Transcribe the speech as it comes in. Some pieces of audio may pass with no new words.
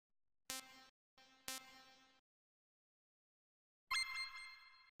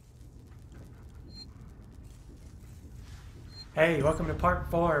Hey, welcome to part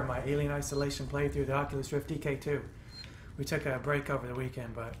 4 of my Alien Isolation playthrough, the Oculus Rift DK2. We took a break over the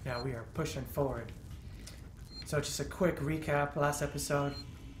weekend, but now we are pushing forward. So just a quick recap. Last episode,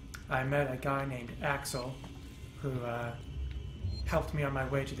 I met a guy named Axel, who helped me on my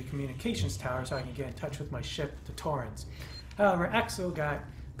way to the communications tower so I can get in touch with my ship, the Torrens. However, Axel got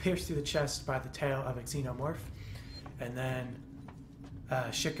pierced through the chest by the tail of a xenomorph, and then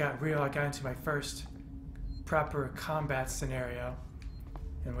shit got real. I got into my first proper combat scenario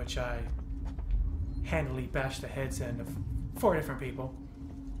in which I handily bashed the heads in of 4 different people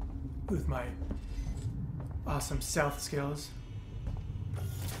with my awesome stealth skills.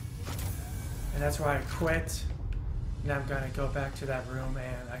 And that's where I quit. Now I'm gonna go back to that room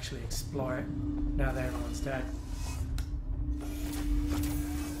and actually explore it now that everyone's dead.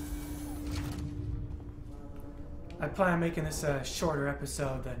 I plan on making this a shorter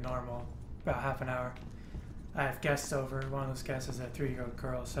episode than normal, about half an hour. I have guests over. One of those guests is a 3-year-old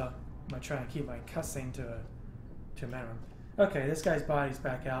girl, so I'm gonna try and keep my cussing to a minimum. Okay, this guy's body's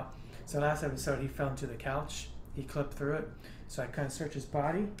back out. So last episode he fell into the couch. He clipped through it, so I couldn't search his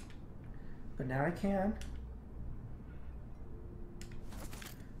body, but now I can.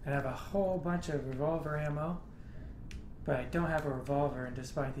 I have a whole bunch of revolver ammo, but I don't have a revolver, and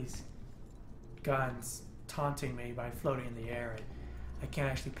despite these guns taunting me by floating in the air, I can't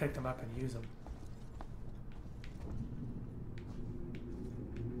actually pick them up and use them.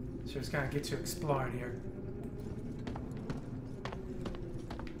 So just gotta get to exploring here.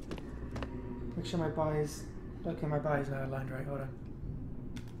 Make sure my body's... Okay, my body's not aligned right. Hold on.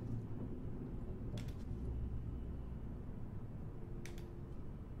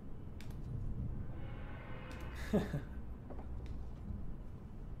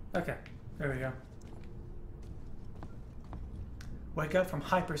 Okay, there we go. Wake up from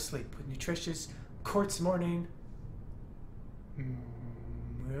hypersleep with nutritious quartz morning.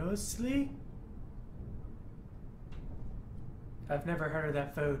 Muesli? I've never heard of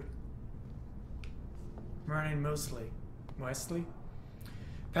that food. Morning muesli.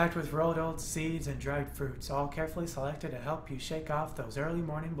 Packed with rolled oat seeds and dried fruits, all carefully selected to help you shake off those early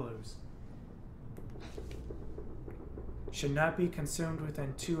morning blues. Should not be consumed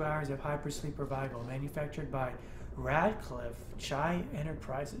within 2 hours of hypersleep revival. Manufactured by Radcliffe Chai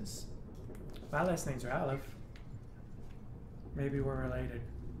Enterprises. My last name's Ratliff. Maybe we're related.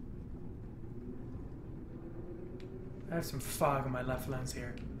 I have some fog on my left lens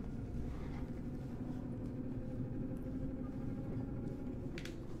here.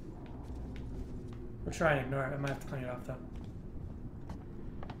 We'll try and ignore it. I might have to clean it off though.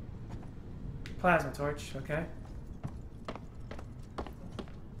 Plasma torch, okay.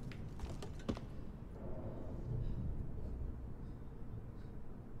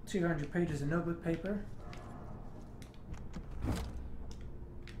 $200 pages of notebook paper.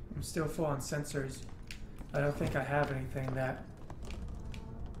 I'm still full on sensors. I don't think I have anything that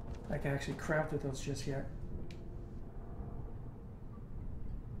I can actually craft with those just yet.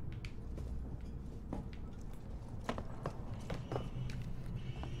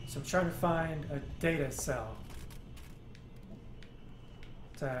 So I'm trying to find a data cell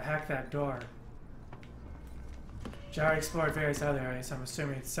to hack that door. I already explored various other areas, so I'm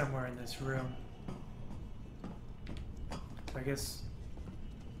assuming it's somewhere in this room. So I guess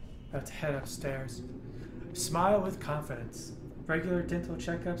I have to head upstairs. Smile with confidence. Regular dental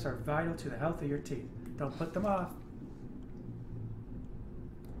checkups are vital to the health of your teeth. Don't put them off.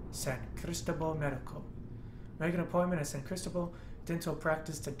 San Cristobal Medical. Make an appointment at San Cristobal Dental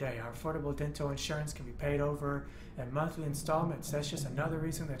Practice today. Our affordable dental insurance can be paid over in monthly installments. That's just another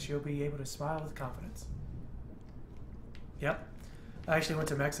reason that you'll be able to smile with confidence. Yep. I actually went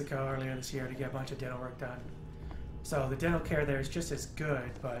to Mexico earlier this year to get a bunch of dental work done. So the dental care there is just as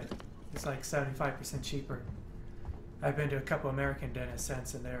good, but it's like 75% cheaper. I've been to a couple American dentists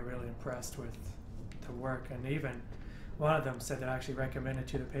since, and they're really impressed with the work. And even one of them said they actually recommend it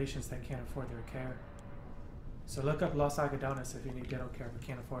to the patients that can't afford their care. So look up Los Algodones if you need dental care but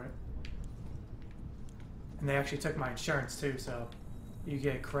can't afford it. And they actually took my insurance too, so you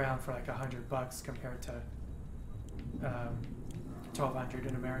get a crown for like $100 compared to $1,200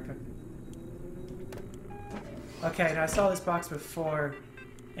 in America. Okay, now I saw this box before,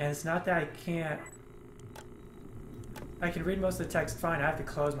 and it's not that I can't. I can read most of the text fine. I have to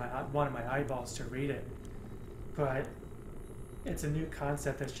close one of my eyeballs to read it, but it's a new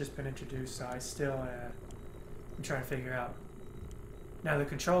concept that's just been introduced, so I still I'm trying to figure out. Now the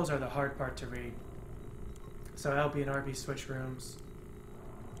controls are the hard part to read. So LB and RB switch rooms,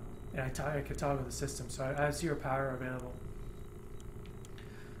 and I could toggle the system, so I have 0 power available.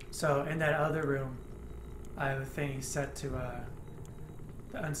 So in that other room, I have a thing set to the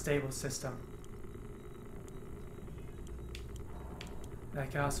unstable system. I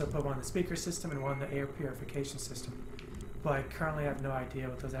can also put one on the speaker system and one on the air purification system. But I currently have no idea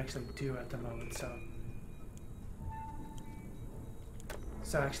what those actually do at the moment, so...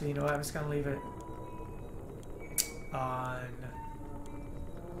 So actually, you know what, I'm just gonna leave it on...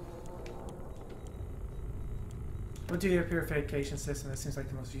 We'll do the air purification system, that seems like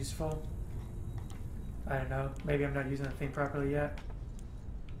the most useful. I don't know, maybe I'm not using the thing properly yet.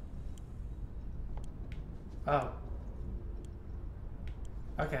 Oh.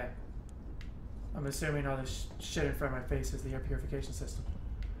 Okay. I'm assuming all this shit in front of my face is the air purification system.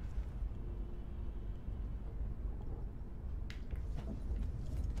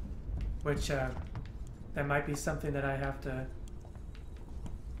 Which, that might be something that I have to...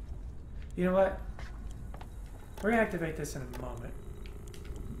 You know what? We're gonna activate this in a moment.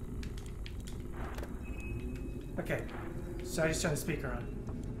 Okay, so I just turned the speaker on.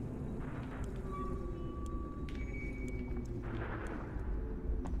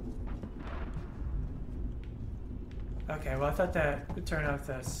 Okay, well I thought that would turn off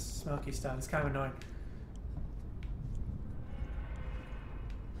the smoky stuff. It's kind of annoying.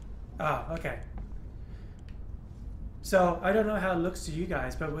 Oh, okay. So, I don't know how it looks to you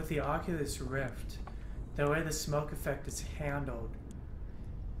guys, but with the Oculus Rift, the way the smoke effect is handled,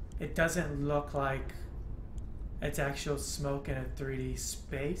 it doesn't look like it's actual smoke in a 3D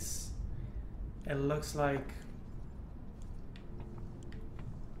space. It looks like...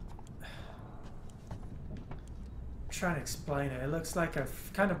 I'm trying to explain it. It looks like a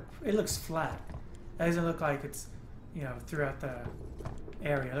kind of... It looks flat. It doesn't look like it's, you know, throughout the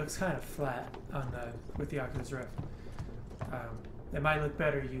area. It looks kind of flat on the with the Oculus Rift. It might look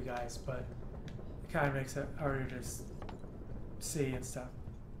better to you guys, but it kind of makes it harder to see and stuff.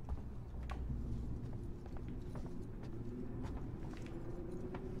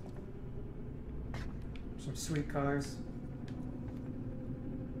 Some sweet cars.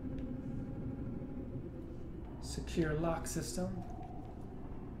 Secure lock system.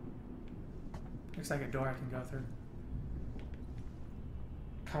 Looks like a door I can go through.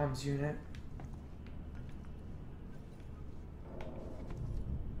 Comms unit.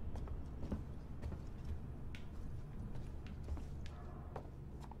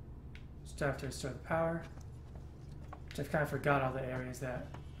 Still have to restore the power. Which I've kind of forgot all the areas that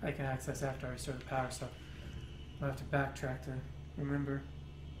I can access after I restore the power, so I'll have to backtrack to remember.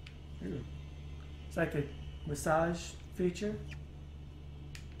 Ooh. It's like a massage feature.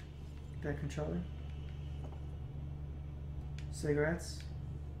 That controller. Cigarettes.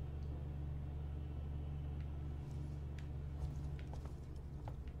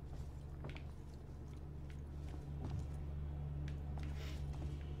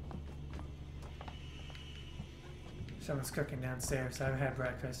 Someone's cooking downstairs. I haven't had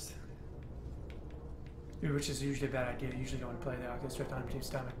breakfast. Which is usually a bad idea. I usually don't want to play the Oculus Rift on an empty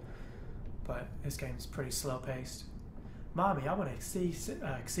stomach. But this game's pretty slow paced. Mommy, I want to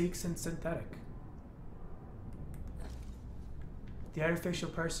Exeek synthetic. The artificial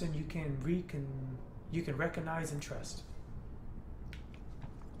person you can recognize and trust.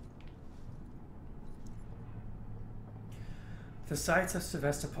 The sights of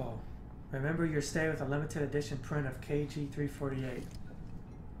Sevastopol. Remember your stay with a limited edition print of KG348.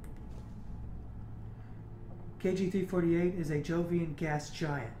 KG348 is a Jovian gas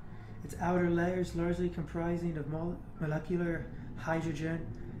giant. Its outer layers largely comprising of molecular hydrogen.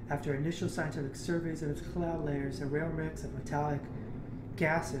 After initial scientific surveys of its cloud layers, a rare mix of metallic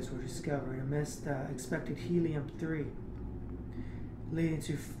gases were discovered amidst expected helium-3, leading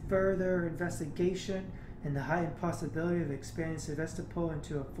to further investigation and the heightened possibility of expanding Sevastopol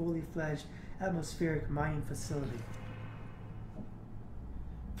into a fully fledged atmospheric mining facility.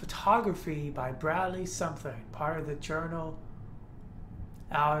 Photography by Bradley something, part of the journal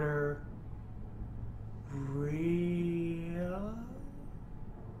Outer Real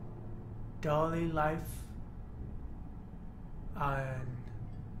Daily Life on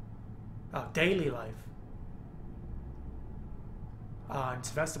Daily Life on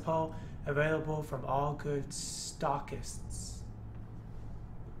Sevastopol, available from all good stockists.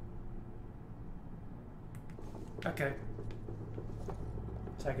 Okay.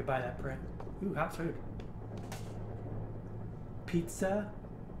 So I could buy that print. Ooh, hot food. Pizza.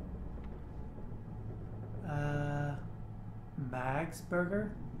 Mag's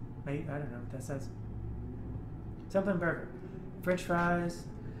Burger? Maybe, I don't know what that says. Something burger. French fries.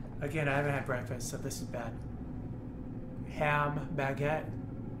 Again, I haven't had breakfast, so this is bad. Ham baguette.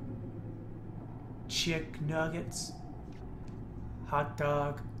 Chick nuggets. Hot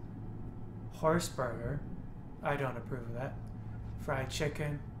dog. Horse burger. I don't approve of that. Fried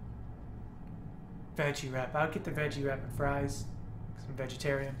chicken. Veggie wrap. I'll get the veggie wrap and fries. 'Cause I'm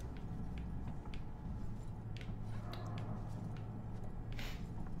vegetarian.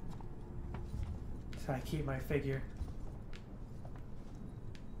 So I keep my figure.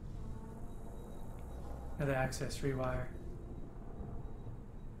 Another access rewire.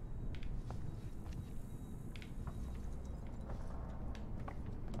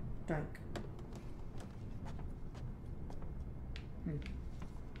 Dunk.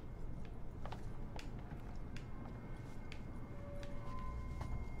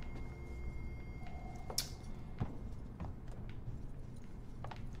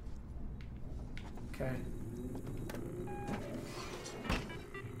 Okay.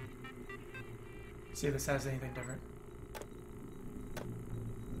 See if this has anything different.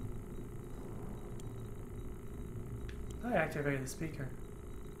 I activated the speaker.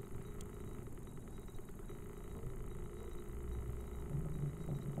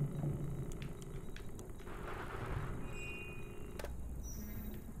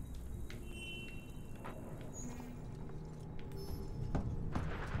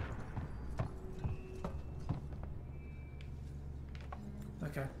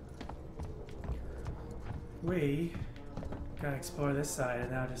 Okay. We gotta explore this side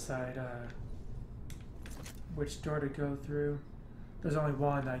and now decide which door to go through. There's only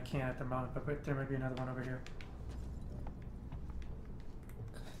one that I can't at the moment, but there might be another one over here.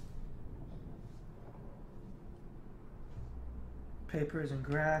 Papers and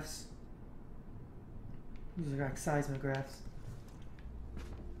graphs. These are like seismographs.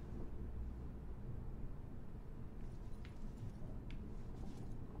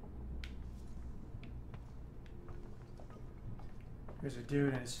 There's a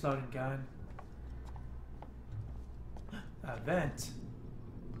dude and his floating gun. A vent.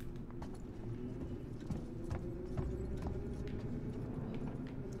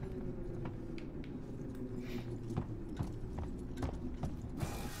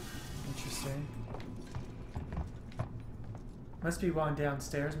 Interesting. Must be one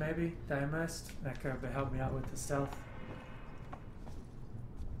downstairs maybe that I missed. That could have helped me out with the stealth.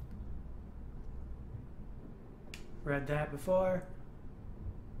 Read that before.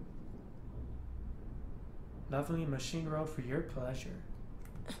 Lovely machine road for your pleasure.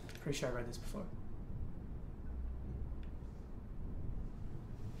 Pretty sure I read this before.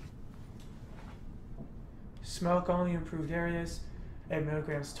 Smoke only improved areas. 8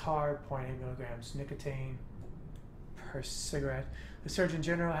 milligrams tar, 0.8 milligrams nicotine per cigarette. The Surgeon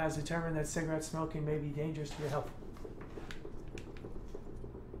General has determined that cigarette smoking may be dangerous to your health.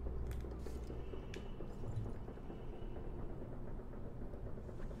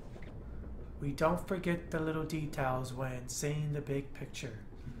 We don't forget the little details when seeing the big picture.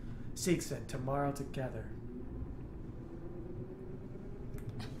 Seeks it tomorrow together.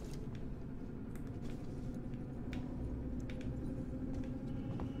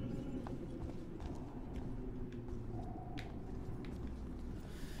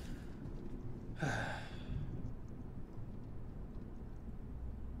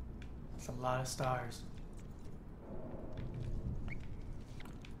 It's a lot of stars.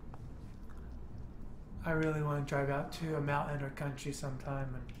 I really want to drive out to a mountain or country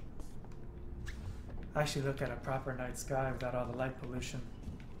sometime and actually look at a proper night sky without all the light pollution.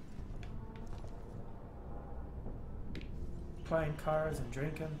 Playing cards and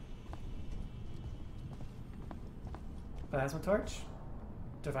drinking. Plasma torch?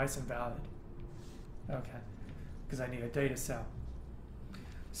 Device invalid. Okay. Because I need a data cell.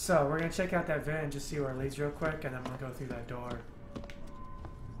 So we're going to check out that van and just see where it leads real quick, and then we'll go through that door.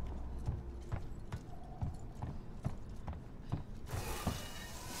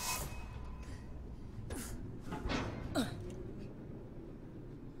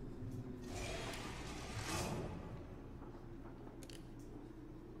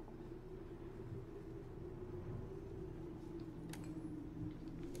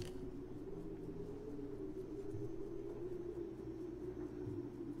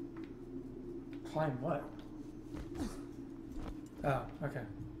 Climb what? Oh, okay.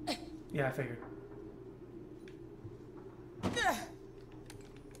 Yeah, I figured.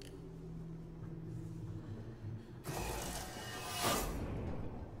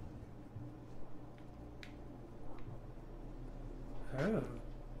 Oh.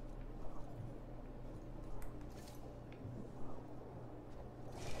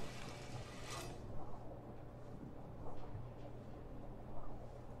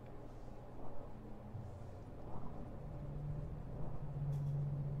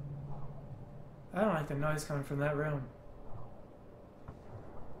 I don't like the noise coming from that room.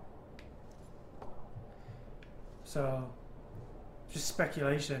 So, just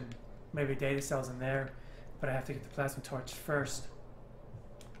speculation. Maybe data cells in there, but I have to get the plasma torch first.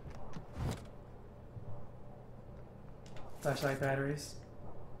 Flashlight batteries.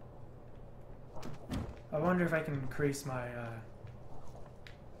 I wonder if I can increase my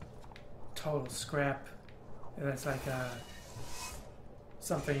total scrap. That's like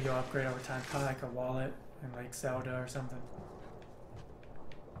something you'll upgrade over time, kind of like a wallet in like Zelda or something.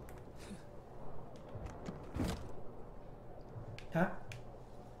 Huh?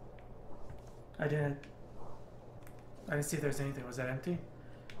 I didn't see if there's anything. Was that empty?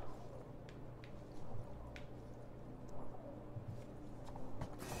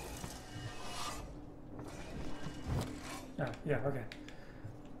 Oh, yeah, okay.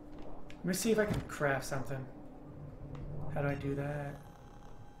 Let me see if I can craft something. How do I do that?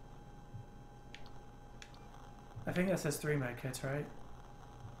 I think that says 3 medkits, right?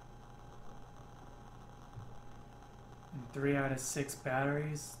 And 3 out of 6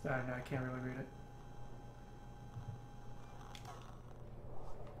 batteries? I don't know, I can't really read it.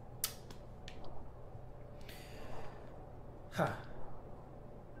 Huh.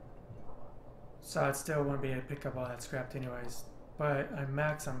 So I'd still want to be able to pick up all that scrap anyways. But I'm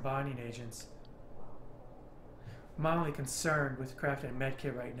max on bonding agents. My only concern with crafting a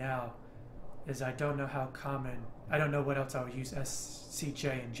medkit right now is I don't know how common, I don't know what else I would use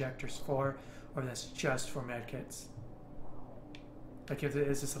SCJ injectors for, or that's just for medkits. Like if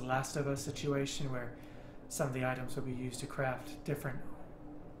is this a Last of Us situation where some of the items will be used to craft different,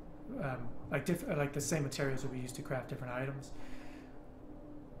 like the same materials will be used to craft different items.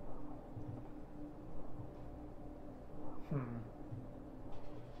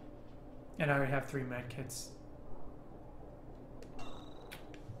 And I already have 3 medkits.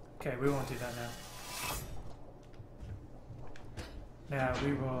 Okay, we won't do that now. Now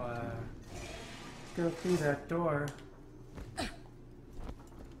we will go through that door.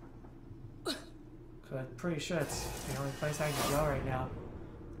 Cause I'm pretty sure it's the only place I can go right now.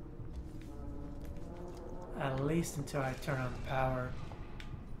 At least until I turn on the power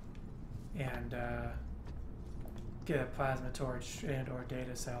and get a plasma torch and or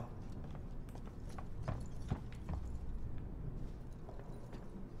data cell.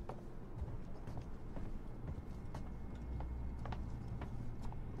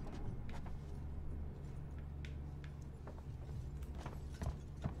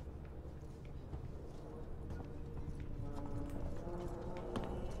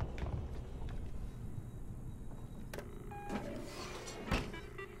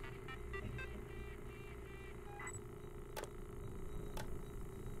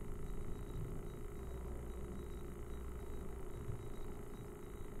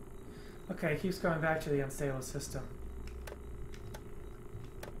 Okay, it keeps going back to the unstable system.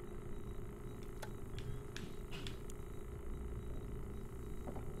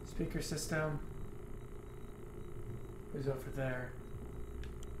 Speaker system is over there.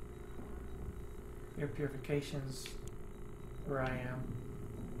 Air purification's where I am.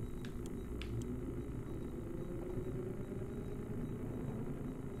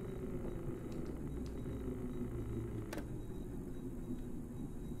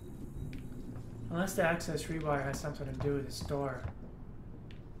 Unless the access rewire has something to do with the store.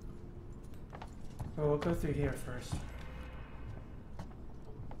 But we'll go through here first.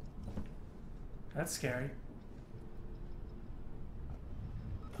 That's scary.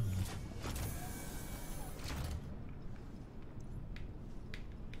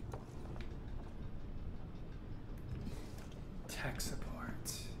 Tech support.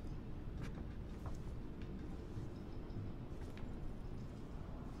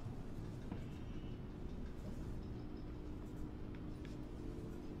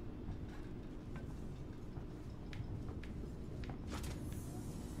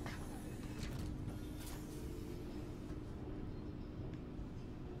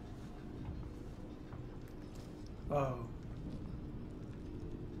 Whoa.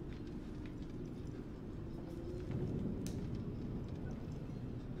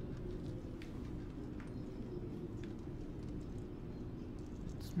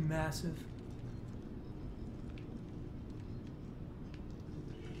 It's massive.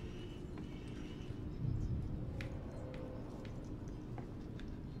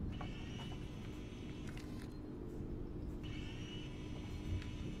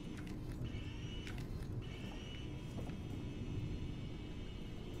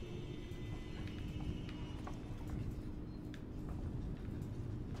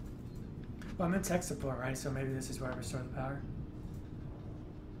 Well, I'm in tech support, right? So maybe this is where I restore the power.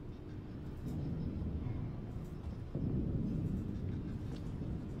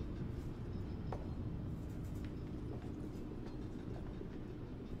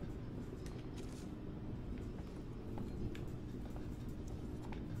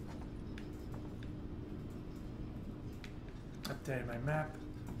 Update my map.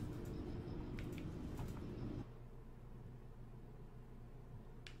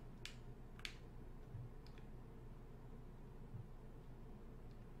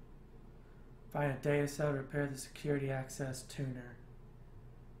 Find a data cell, repair the security access tuner.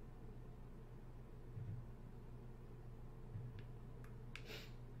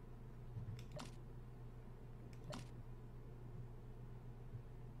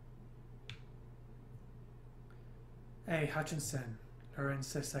 A. Hutchinson, Lauren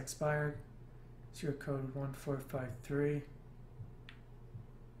 6 expired, zero code 1453.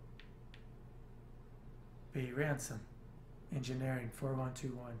 B. Ransom, engineering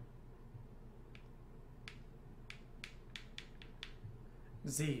 4121.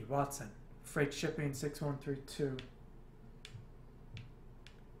 Z. Watson, freight shipping 6132.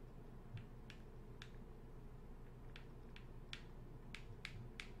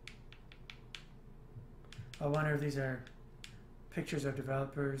 I wonder if these are pictures of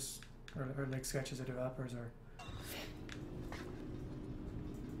developers or like sketches of developers, or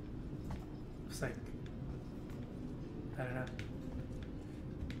it's like, I don't know.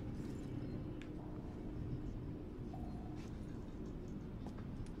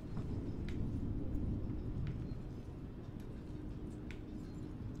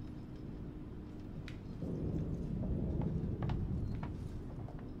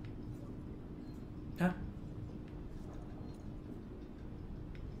 Huh?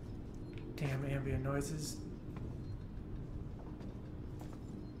 Damn ambient noises.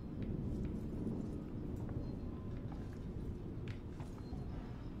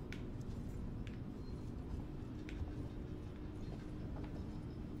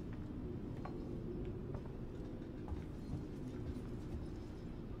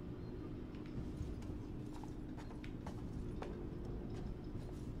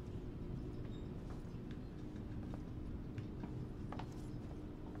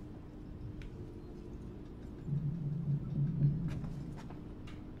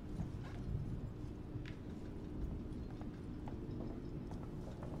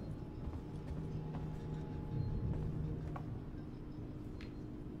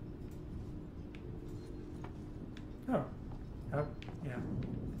 Oh. Oh, yeah.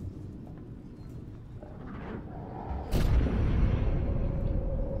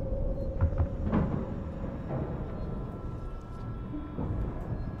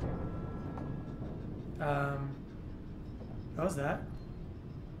 What was that?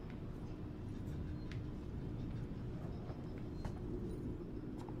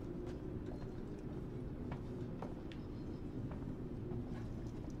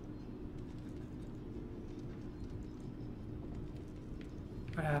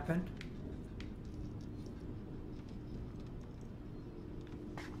 What happened?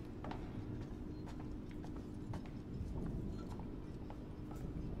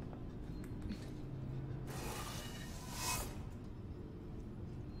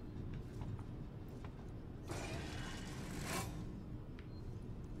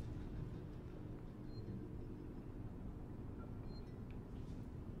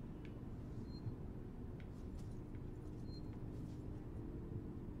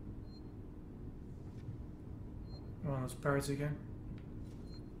 One of those birds again.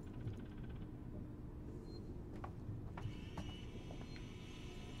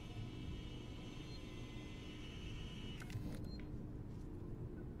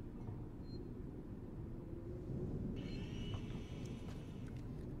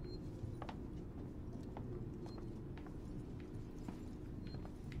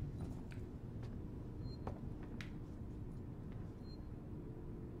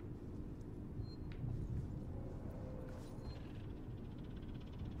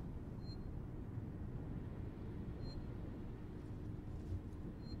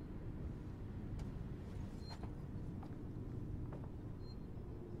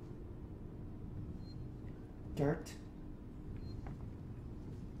 Dirt.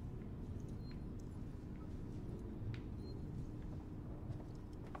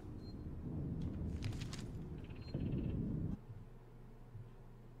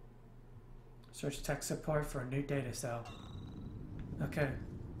 Search tech support for a new data cell. Okay.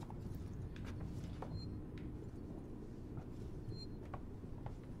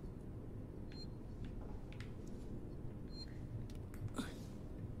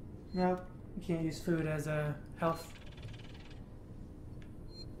 No, you can't use food as a health.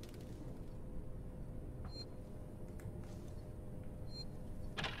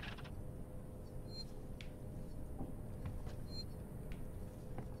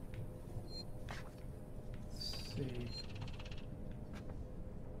 Let's see.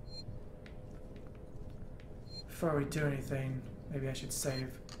 before we do anything, maybe I should save.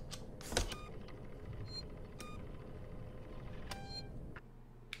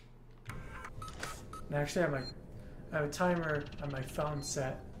 And actually, I have a timer on my phone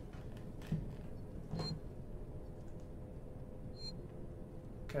set.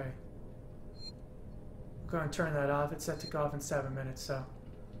 Okay. I'm going to turn that off. It's set to go off in 7 minutes, so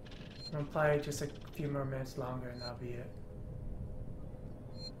I'm going to play just a few more minutes longer and that'll be it.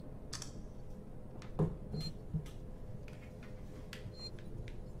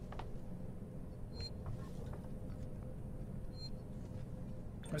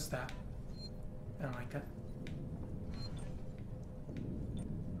 What's that? I don't like that.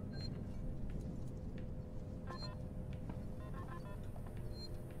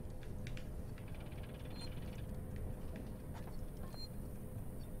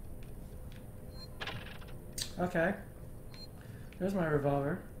 Okay. There's my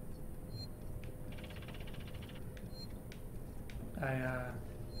revolver.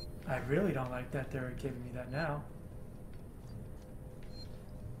 I really don't like that they're giving me that now.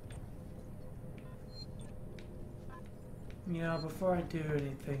 You know, before I do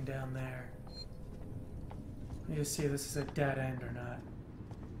anything down there, let me just see if this is a dead end or not.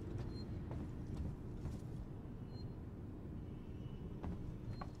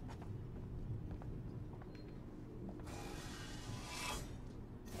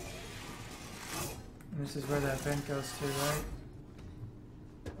 And this is where that vent goes to, right?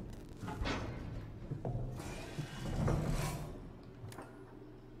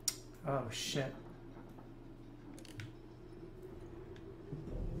 Oh, shit.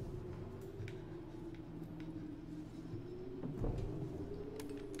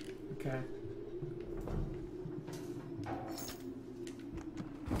 Okay.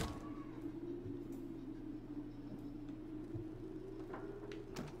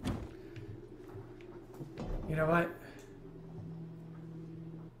 You know what?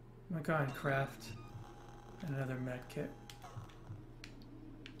 I'm gonna go and craft another med kit.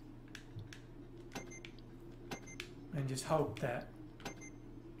 And just hope that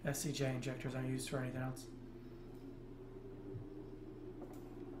SCJ injectors aren't used for anything else.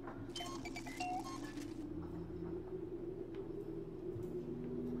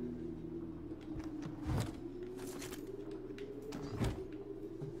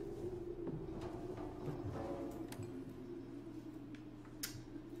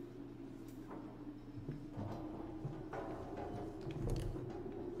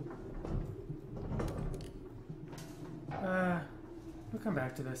 We'll come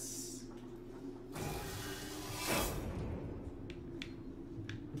back to this.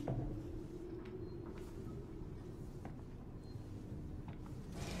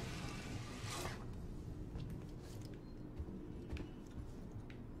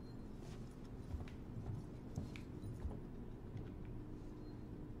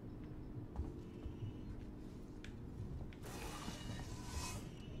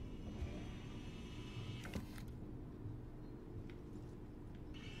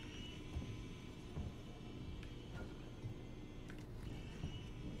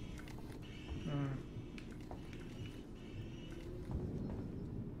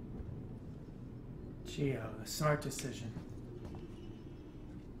 Geo, a smart decision.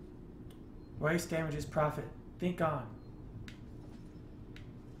 Waste damages profit. Think on.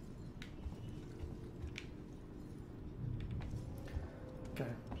 Okay.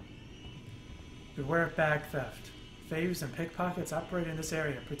 Beware of bag theft. Thieves and pickpockets operate in this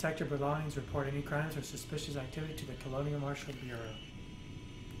area. Protect your belongings. Report any crimes or suspicious activity to the Colonial Marshal Bureau.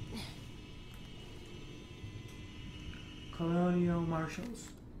 Colonial Marshals.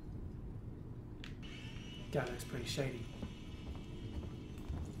 That looks pretty shady.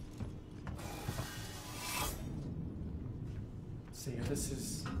 Let's see if this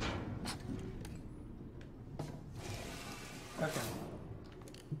is... Okay.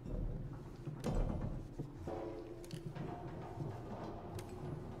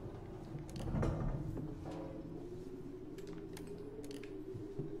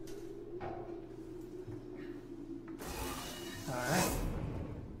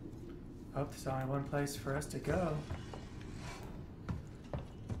 There's only one place for us to go.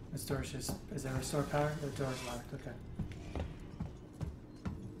 This door's just... Is there restore power? The door's locked. Okay.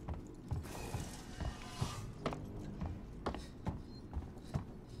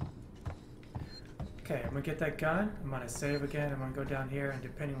 Okay, I'm gonna get that gun. I'm gonna save again. I'm gonna go down here, and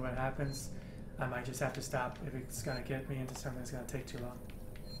depending on what happens, I might just have to stop if it's gonna get me into something that's gonna take too long.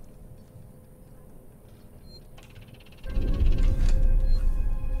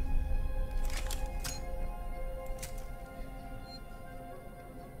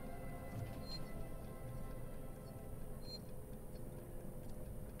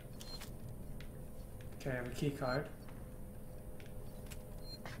 Okay, I have a key card.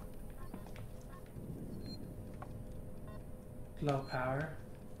 Low power.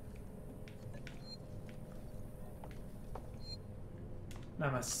 I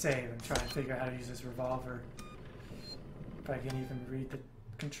must save and try and figure out how to use this revolver. If I can even read the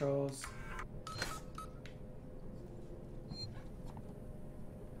controls.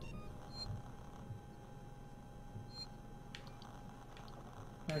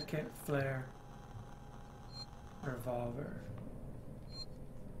 Medkit, flare, revolver.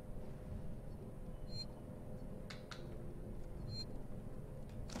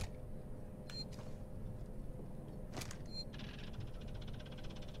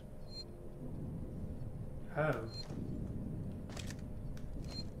 Oh.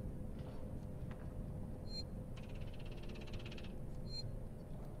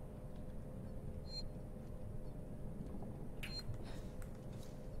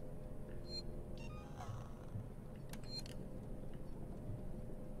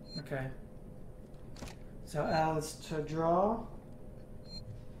 Okay. So L is to draw.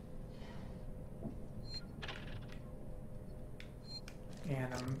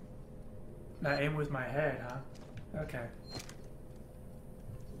 And I'm not aim with my head, huh? Okay.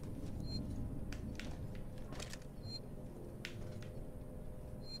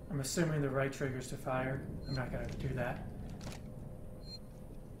 I'm assuming the right trigger's to fire. I'm not gonna do that.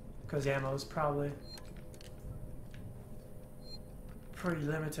 Because ammo is probably pretty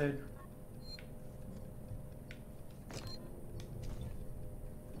limited.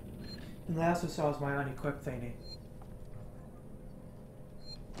 And that also solves my unequipped thingy.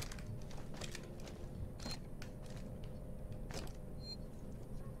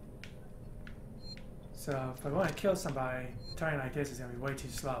 So if I want to kill somebody, turning like this is going to be way too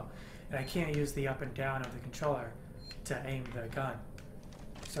slow. And I can't use the up and down of the controller to aim the gun.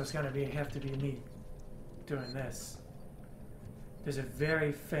 So it's going to have to be me doing this. There's a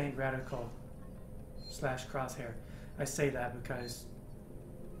very faint reticle slash crosshair. I say that because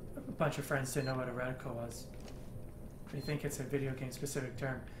a bunch of friends didn't know what a reticle was. They think it's a video game specific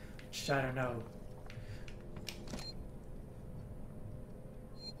term, which I don't know.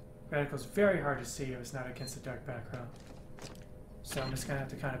 Reticle's very hard to see if it's not against a dark background. So I'm just going to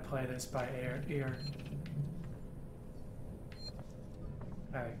have to kind of play this by ear.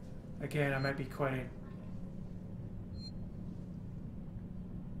 Alright. Again, I might be quitting.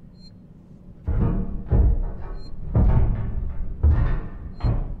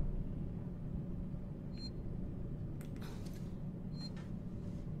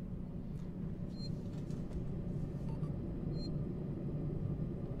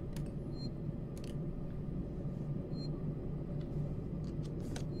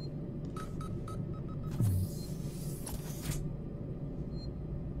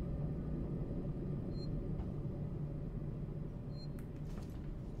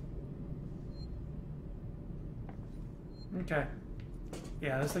 Okay.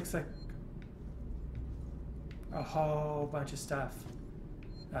 Yeah, this looks like a whole bunch of stuff.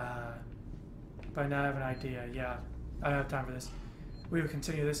 But now I have an idea. Yeah, I don't have time for this. We will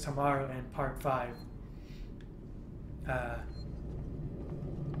continue this tomorrow in part 5. But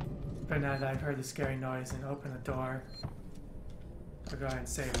now that I've heard the scary noise and open the door, I'll go ahead and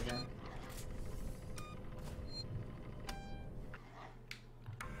save again.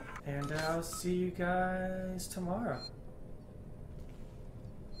 And I'll see you guys tomorrow.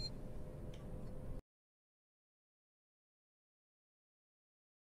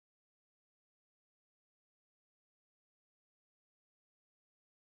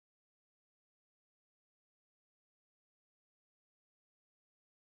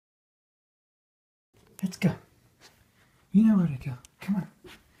 Let's go. You know where to go. Come on.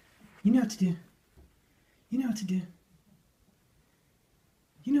 You know what to do. You know what to do.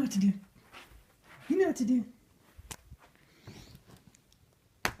 You know what to do. You know what to do.